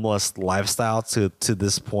a minimalist lifestyle to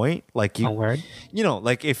this point, like A word.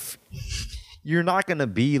 like if you're not gonna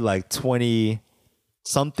be like 20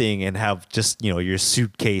 something and have just your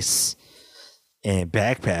suitcase and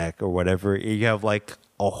backpack or whatever. You have like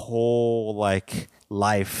a whole like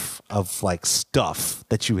life of like stuff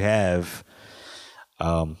that you have.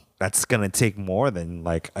 That's gonna take more than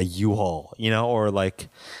like a U-Haul, or like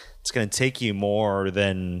it's gonna take you more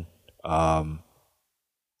than a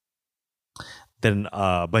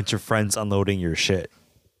bunch of friends unloading your shit.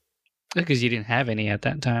 Because you didn't have any at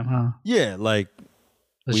that time, huh? Yeah, like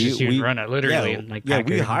You'd run it literally and like pack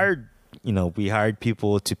we everything. hired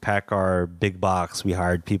people to pack our big box. We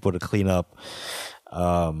hired people to clean up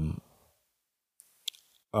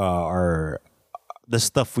our the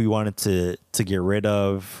stuff we wanted to get rid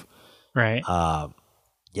of. Right.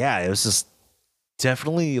 Yeah, it was just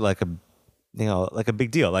definitely like a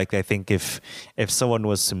big deal. Like I think if someone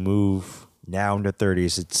was to move now in their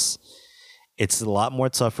 30s, it's a lot more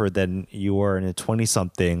tougher than you were in a 20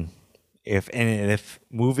 something. If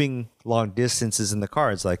moving long distances in the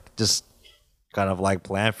cards, like just kind of like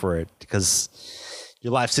plan for it, because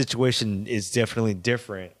your life situation is definitely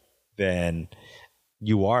different than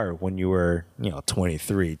you are when you were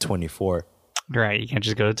 23, 24. Right. You can't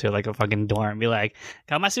just go to like a fucking dorm and be like,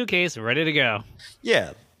 got my suitcase, ready to go.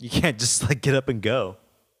 Yeah, you can't just like get up and go.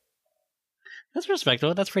 That's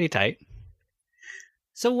respectable. That's pretty tight.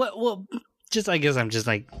 So what just I guess I'm just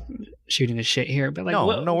like shooting the shit here, but like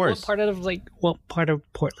no worries. What part of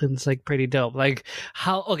Portland's like pretty dope? Like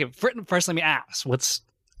how okay, first let me ask,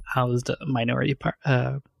 how's the minority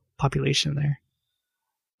population there?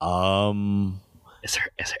 Is there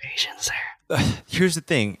Asians there? Here's the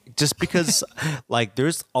thing, just because like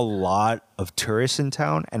there's a lot of tourists in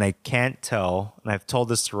town, and I can't tell, and I've told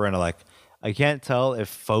this to Rena, like I can't tell if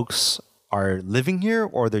folks are living here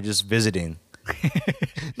or they're just visiting.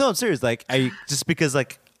 No, I'm serious. Like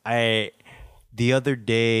the other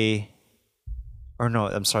day, or no,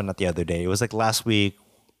 I'm sorry, not the other day. It was like last week.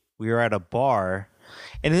 We were at a bar,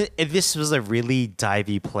 and this was a really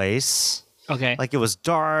divey place. Okay. Like it was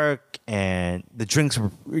dark, and the drinks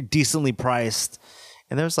were decently priced,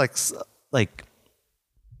 and there was like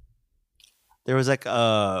there was like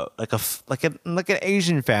an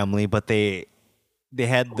Asian family, but they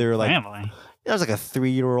had their like family. It was like a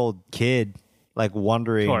 3-year-old kid like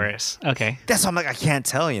wandering. Tourists. Okay. That's why I'm like, I can't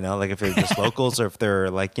tell, like if they're just locals or if they're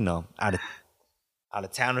like, out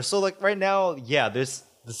of town or so. Like right now, yeah, the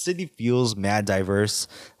city feels mad diverse,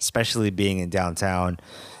 especially being in downtown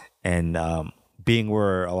and being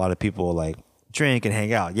where a lot of people like drink and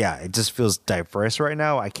hang out. Yeah, it just feels diverse right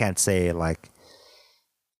now. I can't say like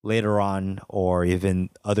later on or even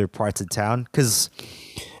other parts of town, because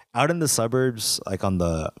out in the suburbs, like on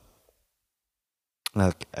the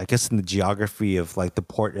I guess in the geography of like the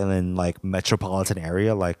Portland like metropolitan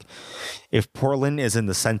area, like if Portland is in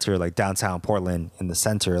the center, like downtown Portland in the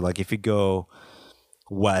center, like if you go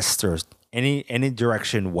west or any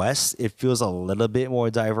direction west, it feels a little bit more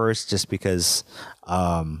diverse, just because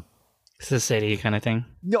It's the city kind of thing.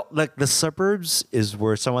 no, like the suburbs is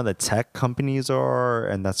where some of the tech companies are,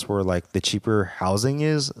 and that's where like the cheaper housing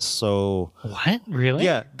is. So What? Really?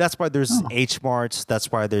 yeah, that's why there's H Marts.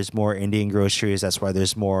 That's why there's more Indian groceries. That's why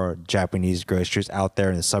there's more Japanese groceries out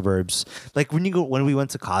there in the suburbs. Like when we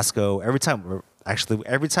went to Costco, every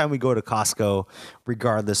time we go to Costco,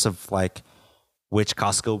 regardless of like which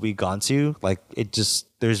Costco we gone to, like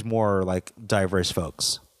there's more like diverse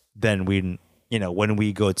folks than when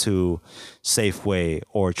we go to Safeway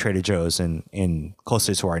or Trader Joe's in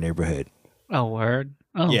closer to our neighborhood. Oh, word.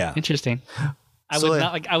 Oh, Yeah. Interesting. I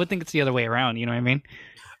would think it's the other way around. You know what I mean?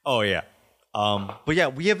 Oh yeah. But yeah,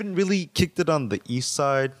 we haven't really kicked it on the east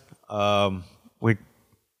side. We're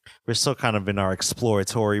still kind of in our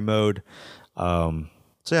exploratory mode. So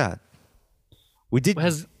yeah, we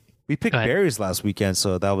picked berries last weekend,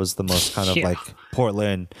 so that was the most kind of Yeah. like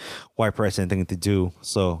Portland white person thing to do.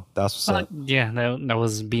 So that's what's up. Yeah, that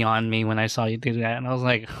was beyond me when I saw you do that, and I was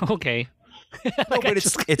like, okay. No, but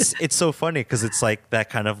it's so funny because it's like that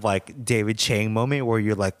kind of like David Chang moment where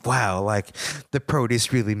you're like, wow, like the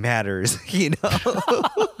produce really matters,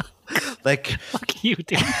 like Fuck you,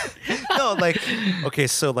 dude. no, like okay,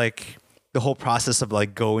 so like the whole process of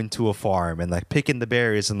like going to a farm and like picking the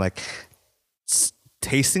berries and like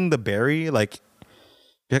tasting the berry, like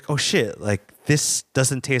you're like, oh shit, like this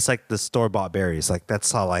doesn't taste like the store-bought berries. Like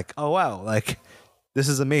that's how like, oh wow, like this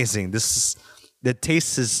is amazing. The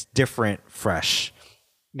taste is different, fresh.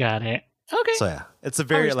 Got it. Okay. So yeah, it's a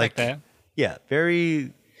very like that. yeah,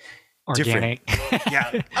 very different. Organic.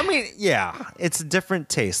 Yeah, I mean, yeah, it's a different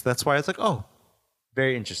taste. That's why it's like, oh,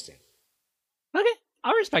 very interesting. Okay,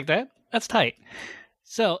 I respect that. That's tight.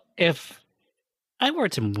 So if I were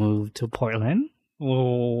to move to Portland,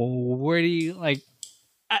 where do you like?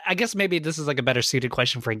 I guess maybe this is like a better suited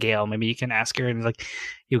question for Gail. Maybe you can ask her and like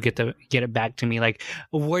you'll get it back to me. Like,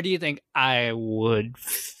 where do you think I would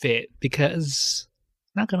fit? Because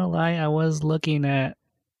not gonna lie, I was looking at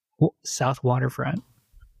South Waterfront.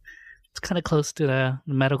 It's kind of close to the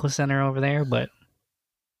medical center over there, but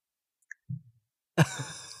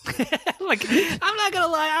like I'm not gonna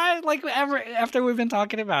lie, I like after we've been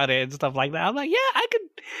talking about it and stuff like that, I'm like, yeah,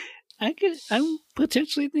 I'm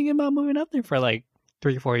potentially thinking about moving up there for like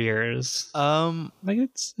 3-4 years. Like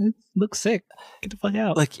it looks sick. Get the fuck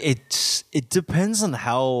out. Like it depends on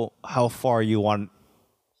how far you want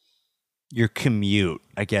your commute,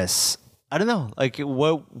 I guess. I don't know. Like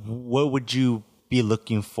what would you be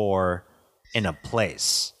looking for in a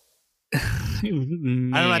place? I'm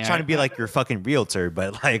not trying to be like your fucking realtor,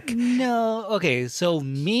 but like no. Okay, so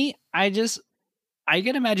me, I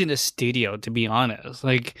can imagine a studio, to be honest.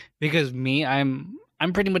 Like because me, I'm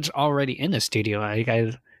pretty much already in a studio. Like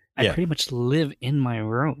I pretty much live in my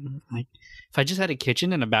room. Like if I just had a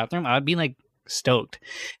kitchen and a bathroom, I'd be like stoked.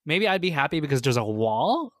 Maybe I'd be happy because there's a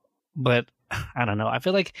wall, but I don't know. I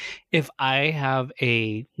feel like if I have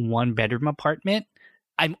a 1-bedroom apartment,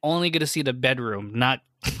 I'm only going to see the bedroom, not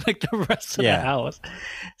like the rest of the house.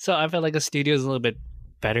 So I feel like a studio is a little bit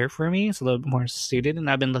better for me. It's a little bit more suited. And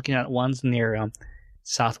I've been looking at ones near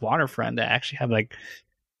South Waterfront that actually have like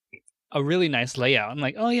a really nice layout. I'm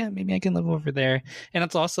like, oh yeah, maybe I can live over there. And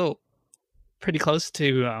it's also pretty close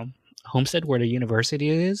to Homestead, where the university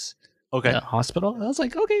is. Okay. The hospital. I was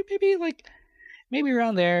like, okay, maybe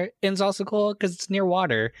around there. And it's also cool because it's near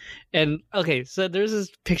water. And okay, so there's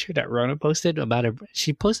this picture that Rona posted about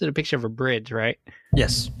she posted a picture of a bridge, right?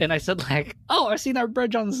 Yes. And I said like, oh, I've seen that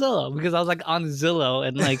bridge on Zillow, because I was like on Zillow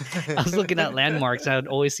and like I was looking at landmarks and I'd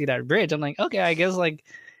always see that bridge. I'm like, okay, I guess like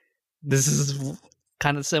this is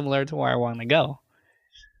kind of similar to where I want to go.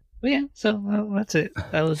 But yeah, so that's it.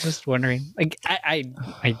 I was just wondering. Like I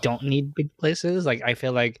don't need big places. Like I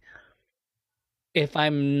feel like if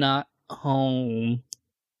I'm not home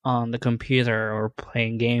on the computer or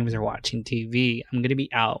playing games or watching TV, I'm gonna be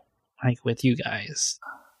out like with you guys.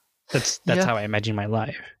 That's how I imagine my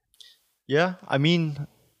life. Yeah, I mean,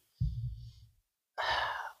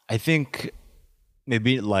 I think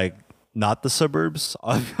maybe like not the suburbs.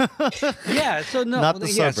 Yeah, so no, not the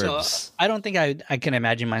suburbs. suburbs. I don't think I can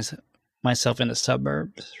imagine myself in the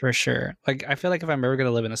suburbs for sure. Like I feel like if I'm ever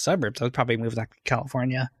gonna live in the suburbs, I'd probably move back to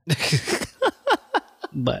California.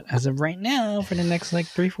 But as of right now, for the next like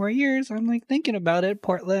 3-4 years, I'm like thinking about it.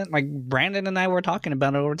 Portland, like Brandon and I were talking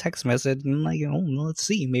about it over text message, and I'm like, oh, let's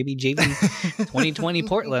see, maybe JV 2020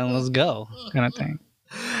 Portland, let's go, kind of thing.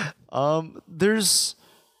 There's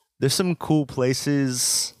some cool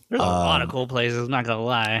places. There's a lot of cool places. Not gonna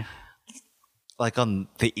lie. Like on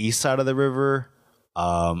the east side of the river.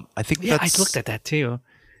 I think I looked at that too.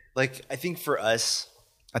 Like I think for us,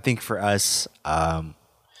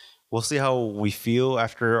 we'll see how we feel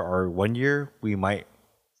after our 1 year. We might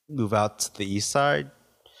move out to the east side.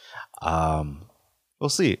 We'll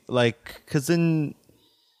see. Like, cause then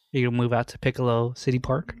you can move out to Piccolo City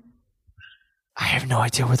Park. I have no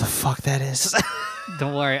idea where the fuck that is.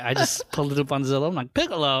 Don't worry, I just pulled it up on Zillow. I'm like,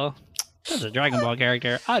 Piccolo, that's a Dragon Ball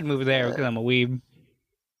character. I'd move there because I'm a weeb.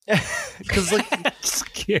 Because like,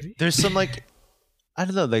 just kidding. There's some like, I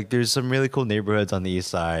don't know, like there's some really cool neighborhoods on the east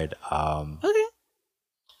side. Okay.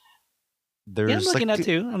 There's I'm looking like, at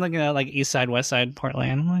too. I'm looking at like east side, west side,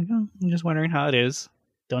 Portland. I'm like, I'm just wondering how it is.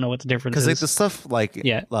 Don't know what the difference is. Because like the stuff like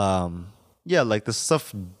like the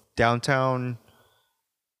stuff downtown.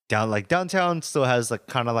 Downtown still has like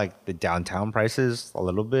kind of like the downtown prices a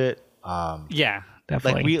little bit. Yeah,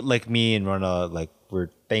 definitely. Like me and Rona, like we're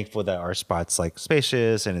thankful that our spot's like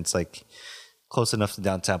spacious and it's like close enough to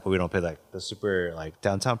downtown, but we don't pay like the super like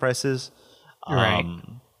downtown prices. Right.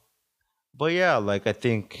 But yeah, like I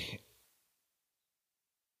think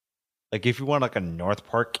like if you want like a North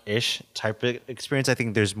Park-ish type of experience, I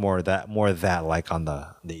think there's more of that like on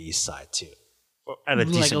the east side too. At a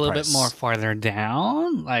decent like a little price. bit more farther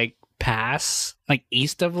down, like past, like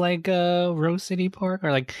east of like Rose City Park,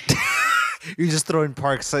 or like you're just throwing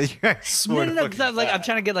parks. So I swear no, like I'm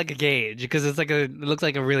trying to get like a gauge because it's like it looks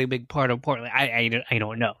like a really big part of Portland. I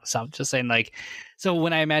don't know, so I'm just saying like, so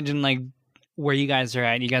when I imagine like where you guys are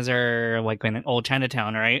at, you guys are like in Old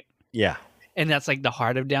Chinatown, right? Yeah, and that's like the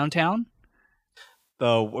heart of downtown.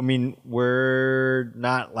 though. I mean, we're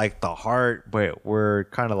not like the heart, but we're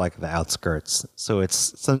kind of like the outskirts. So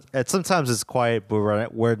sometimes it's quiet, but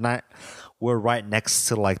we're not. We're right next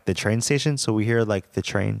to like the train station, so we hear like the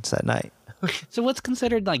trains at night. So what's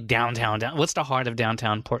considered like downtown? What's the heart of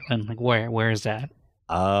downtown Portland? Like where is that?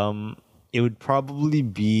 It would probably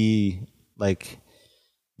be like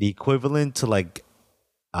the equivalent to like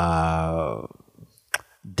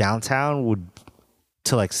downtown would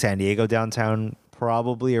to like San Diego downtown,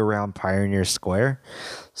 probably around Pioneer Square.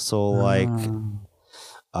 So like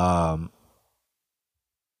um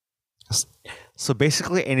so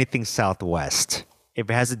basically anything southwest. If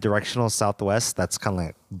it has a directional southwest, that's kind of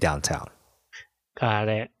like downtown. Got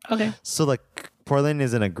it. Okay. So like Portland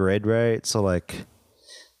is in a grid, right?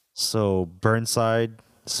 So Burnside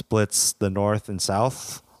splits the north and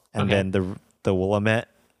south, and Okay. then the Willamette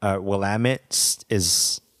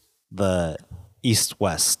is the east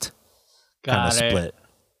west kind of Got it. split.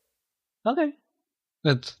 Okay.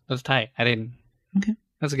 That's tight. I didn't. Okay.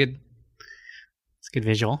 That's a good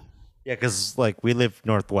visual. Yeah, because like we live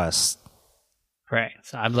northwest. Right.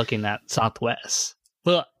 So I'm looking at southwest.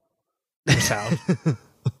 Well, south.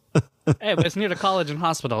 Hey, but it's near the college and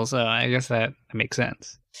hospital, so I guess that makes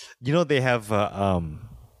sense. You know they have I don't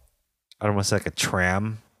want to say like a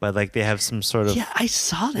tram, but like they have some sort of Yeah, I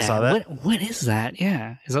saw that. Saw that? What is that?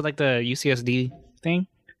 Yeah. Is that like the UCSD thing?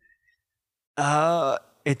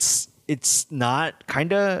 It's not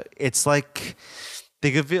kinda. It's like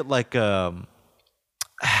think of it like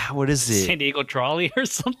what is it? San Diego trolley or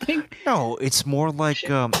something? No, it's more like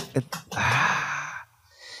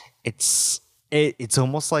it's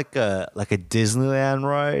almost like a Disneyland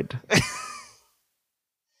ride.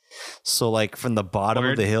 So like from the bottom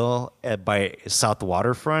of the hill by South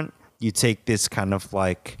Waterfront, you take this kind of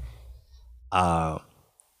like I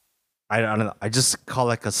don't know. I just call it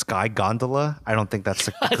like a sky gondola. I don't think that's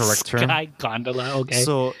the correct term. Sky gondola. Okay.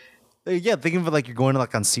 So yeah, think of it like you're going to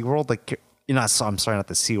like on SeaWorld, like you're not. I'm sorry, not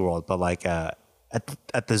the SeaWorld, but like at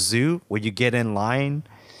the zoo where you get in line,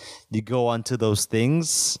 you go onto those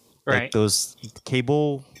things, Right. like those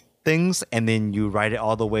cable things, and then you ride it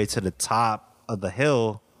all the way to the top of the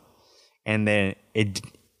hill, and then it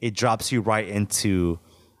drops you right into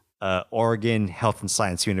Oregon Health and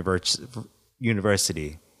Science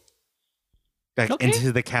University, like Okay.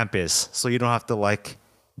 into the campus, so you don't have to like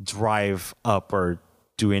drive up or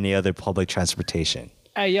do any other public transportation.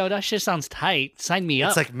 Hey, yo, that shit sounds tight. Sign me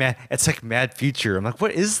up. It's like mad future. I'm like,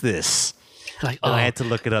 what is this? Like, And I had to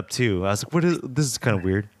look it up too. I was like, this is kind of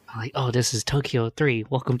weird. like, oh, this is Tokyo 3.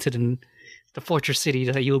 Welcome to the fortress city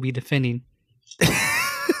that you'll be defending.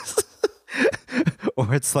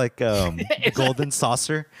 Or it's like golden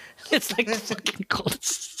saucer. It's like fucking cold.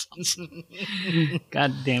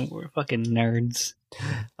 God damn, we're fucking nerds.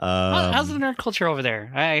 How's the nerd culture over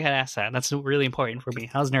there? I had asked that. That's really important for me.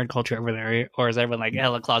 How's nerd culture over there? Or is everyone like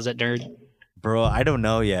hella closet nerd? Bro, I don't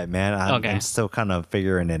know yet, man. I'm still kind of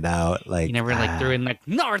figuring it out. Like You never like threw in like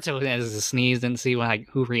Naruto as a sneeze and see like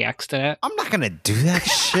who reacts to that? I'm not gonna do that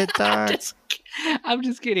shit, dog. I'm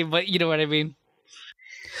just kidding, but you know what I mean.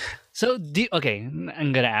 So, okay,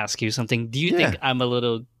 I'm gonna ask you something. Do you think I'm a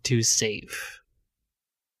little too safe?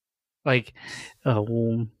 Like,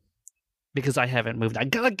 because I haven't moved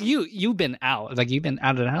out. Like you've been out. Like you've been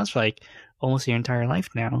out of the house for like almost your entire life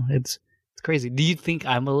now. It's crazy. Do you think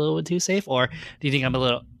I'm a little bit too safe, or do you think I'm a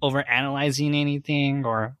little over analyzing anything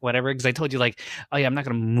or whatever? Because I told you like, oh yeah, I'm not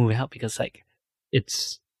gonna move out because like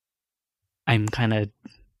I'm kind of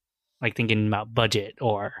like thinking about budget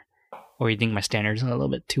or you think my standards are a little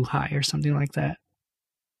bit too high or something like that.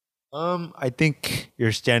 I think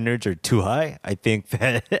your standards are too high. I think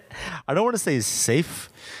that I don't want to say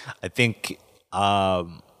safe. I think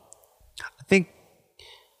you're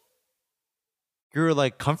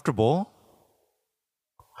like comfortable,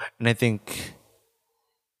 and I think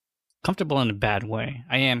comfortable in a bad way.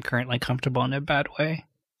 I am currently comfortable in a bad way.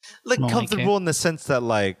 Like comfortable in the sense that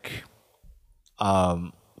like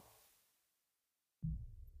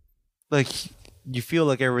you feel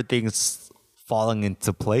like everything's falling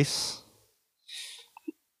into place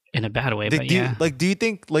in a bad way. But yeah. Do you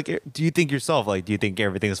think yourself, like, do you think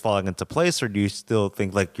everything is falling into place, or do you still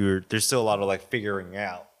think like there's still a lot of like figuring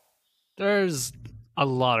out? There's a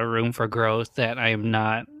lot of room for growth that I am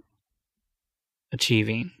not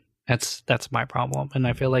achieving. That's my problem. And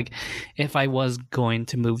I feel like if I was going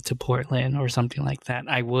to move to Portland or something like that,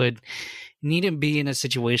 I would need to be in a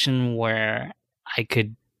situation where I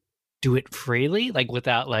could do it freely, like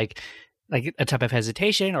without like a type of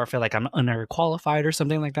hesitation or feel like I'm underqualified or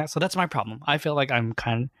something like that. So that's my problem. I feel like I'm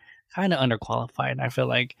kind of underqualified. I feel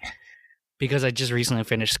like because I just recently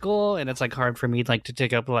finished school and it's like hard for me like to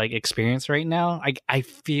take up like experience right now. I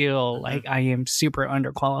feel like I am super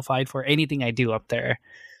underqualified for anything I do up there.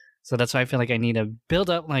 So that's why I feel like I need to build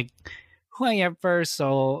up like who I am first,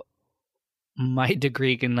 so my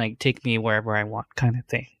degree can like take me wherever I want, kind of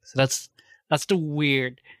thing. So that's the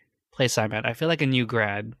weird place I'm at. I feel like a new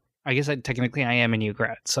grad. I guess technically I am a new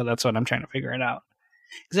grad, so that's what I'm trying to figure it out.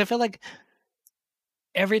 Because I feel like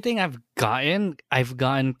everything I've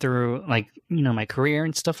gotten through like my career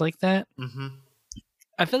and stuff like that. Mm-hmm.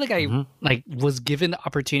 I feel like I like was given the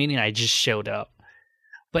opportunity and I just showed up.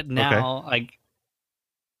 But now like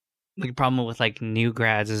the problem with like new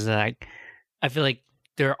grads is that I feel like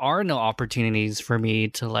there are no opportunities for me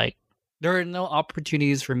to like there are no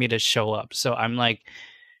opportunities for me to show up. So I'm like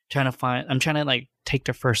trying to like take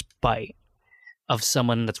the first bite of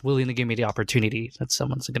someone that's willing to give me the opportunity, that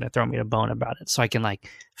someone's going to throw me a bone about it so I can like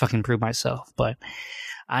fucking prove myself. But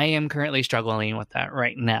I am currently struggling with that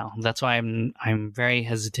right now. That's why I'm very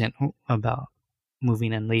hesitant about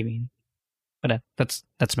moving and leaving. But that's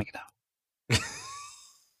me though.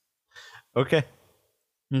 Okay.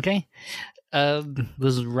 Okay.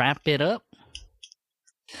 Let's wrap it up.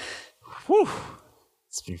 Whew.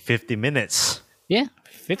 It's been 50 minutes. Yeah,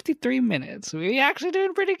 53 minutes. We actually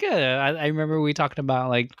doing pretty good. I remember we talked about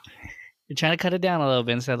like you're trying to cut it down a little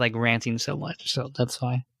bit instead of like ranting so much. So that's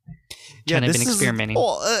why. Trying to been experimenting.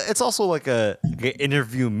 It's also like a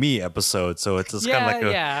interview me episode, so it's just kind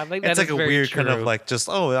of like it's like a weird true. Kind of like just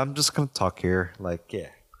I'm just gonna talk here, like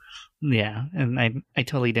yeah. And I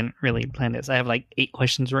totally didn't really plan this. I have like 8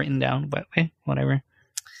 questions written down, but whatever.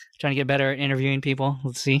 Trying to get better at interviewing people.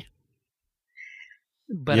 Let's see.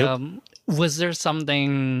 But was there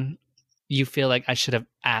something you feel like I should have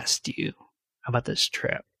asked you about this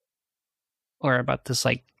trip, or about this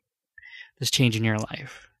like this change in your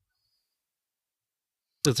life?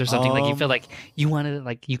 Is there something like you feel like you wanted,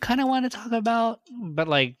 like you kind of want to talk about, but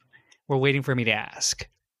like we're waiting for me to ask?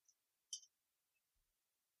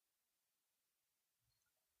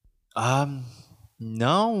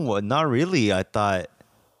 No, not really. I thought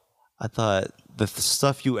the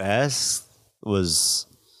stuff you asked was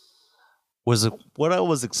what I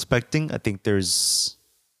was expecting. I think there's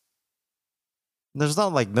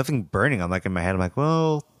not like nothing burning. I'm like in my head. I'm like,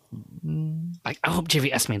 well, like I hope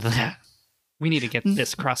JV asked me that. We need to get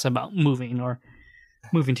this across about moving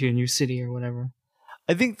to a new city or whatever.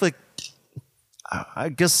 I think like I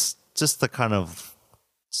guess just to kind of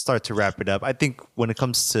start to wrap it up. I think when it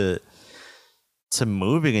comes to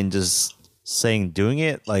moving and just doing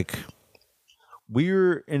it, like we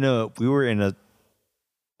were in a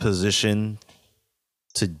position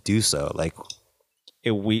to do so. Like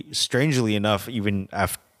we strangely enough, even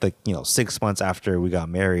after 6 months after we got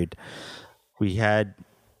married, we had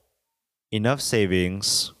enough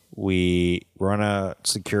savings. We were on a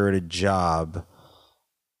secured job.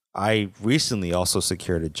 I recently also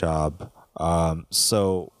secured a job.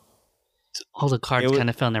 So all the cards kind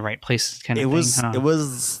of fell in the right place. It was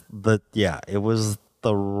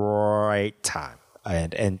the right time.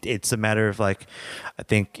 And it's a matter of like, I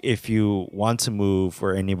think if you want to move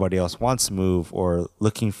or anybody else wants to move or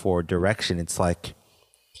looking for direction, it's like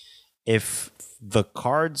if the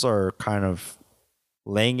cards are kind of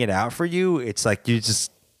laying it out for you, it's like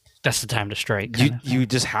that's the time to strike. You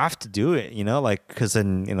just have to do it, like because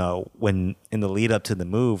then when in the lead up to the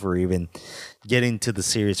move or even getting to the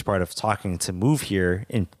serious part of talking to move here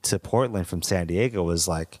into Portland from San Diego was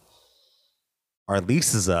like our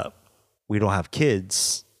lease is up. We don't have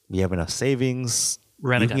kids. We have enough savings.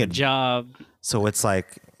 Renting a job. So it's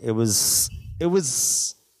like it was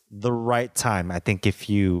the right time. I think if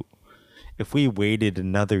we waited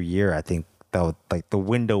another year, I think that would, like the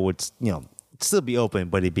window would still be open,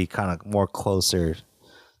 but it'd be kind of more closer,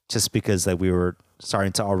 just because like we were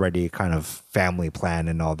starting to already kind of family plan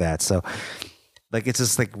and all that. So like it's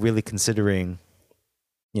just like really considering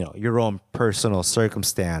your own personal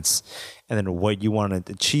circumstance and then what you want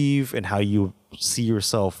to achieve and how you see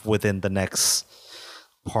yourself within the next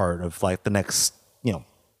part of like the next,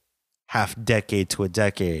 half decade to a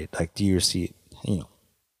decade. Like, do you see,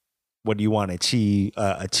 what do you want to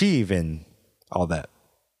achieve and all that?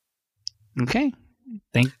 Okay.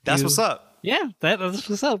 That's what's up. Yeah, that's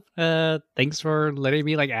what's up. Thanks for letting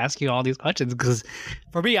me like ask you all these questions, because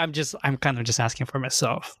for me, I'm kind of just asking for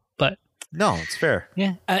myself, but no, it's fair.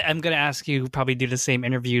 Yeah, I'm gonna ask you probably do the same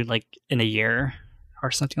interview like in a year or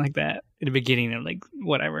something like that at the beginning of like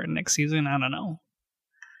whatever next season. I don't know,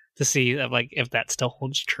 to see if that still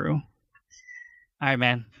holds true. All right,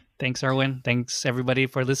 man. Thanks, Erwin. Thanks everybody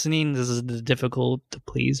for listening. This is the Difficult to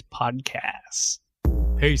Please podcast.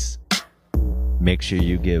 Peace. Make sure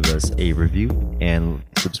you give us a review and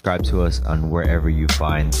subscribe to us on wherever you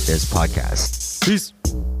find this podcast. Peace.